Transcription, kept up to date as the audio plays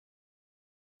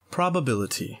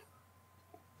Probability.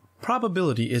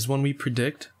 Probability is when we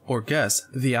predict or guess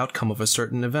the outcome of a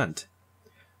certain event.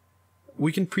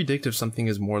 We can predict if something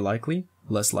is more likely,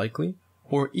 less likely,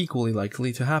 or equally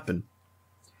likely to happen.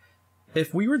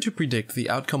 If we were to predict the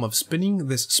outcome of spinning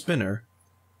this spinner,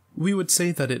 we would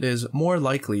say that it is more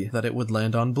likely that it would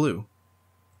land on blue.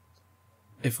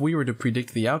 If we were to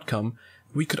predict the outcome,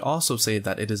 we could also say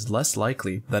that it is less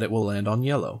likely that it will land on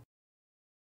yellow.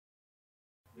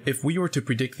 If we were to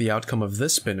predict the outcome of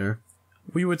this spinner,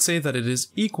 we would say that it is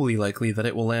equally likely that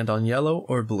it will land on yellow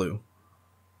or blue.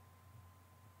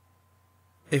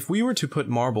 If we were to put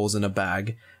marbles in a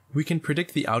bag, we can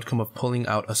predict the outcome of pulling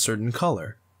out a certain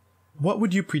color. What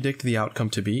would you predict the outcome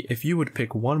to be if you would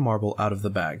pick one marble out of the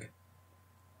bag?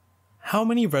 How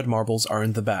many red marbles are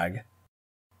in the bag?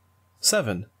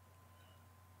 7.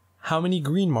 How many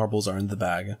green marbles are in the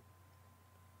bag?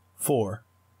 4.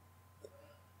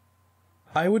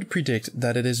 I would predict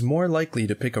that it is more likely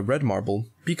to pick a red marble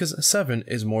because 7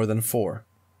 is more than 4.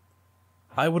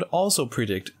 I would also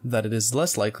predict that it is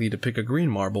less likely to pick a green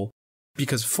marble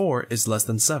because 4 is less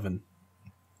than 7.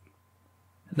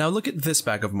 Now look at this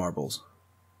bag of marbles.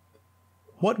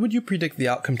 What would you predict the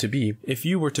outcome to be if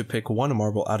you were to pick one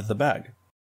marble out of the bag?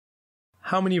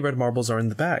 How many red marbles are in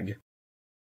the bag?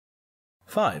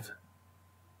 5.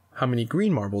 How many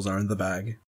green marbles are in the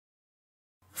bag?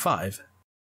 5.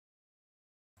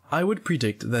 I would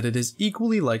predict that it is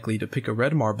equally likely to pick a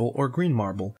red marble or green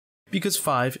marble because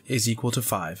 5 is equal to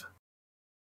 5.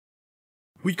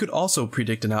 We could also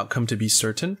predict an outcome to be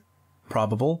certain,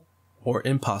 probable, or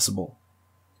impossible.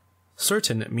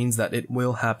 Certain means that it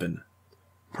will happen.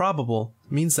 Probable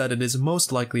means that it is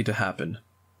most likely to happen.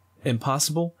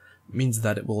 Impossible means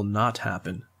that it will not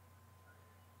happen.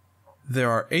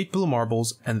 There are 8 blue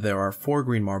marbles and there are 4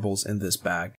 green marbles in this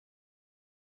bag.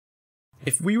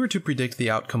 If we were to predict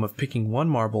the outcome of picking one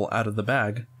marble out of the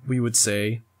bag, we would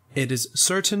say, it is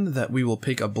certain that we will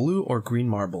pick a blue or green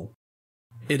marble.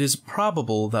 It is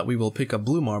probable that we will pick a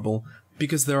blue marble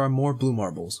because there are more blue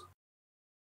marbles.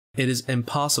 It is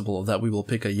impossible that we will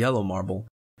pick a yellow marble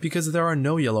because there are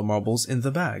no yellow marbles in the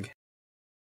bag.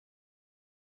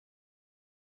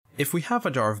 If we have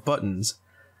a jar of buttons,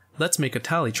 let's make a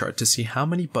tally chart to see how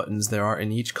many buttons there are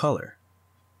in each color.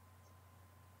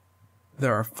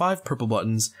 There are 5 purple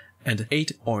buttons and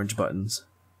 8 orange buttons.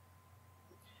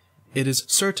 It is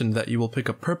certain that you will pick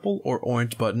a purple or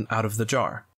orange button out of the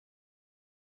jar.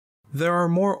 There are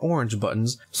more orange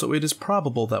buttons, so it is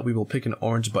probable that we will pick an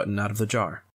orange button out of the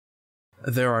jar.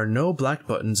 There are no black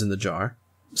buttons in the jar,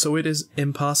 so it is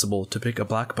impossible to pick a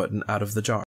black button out of the jar.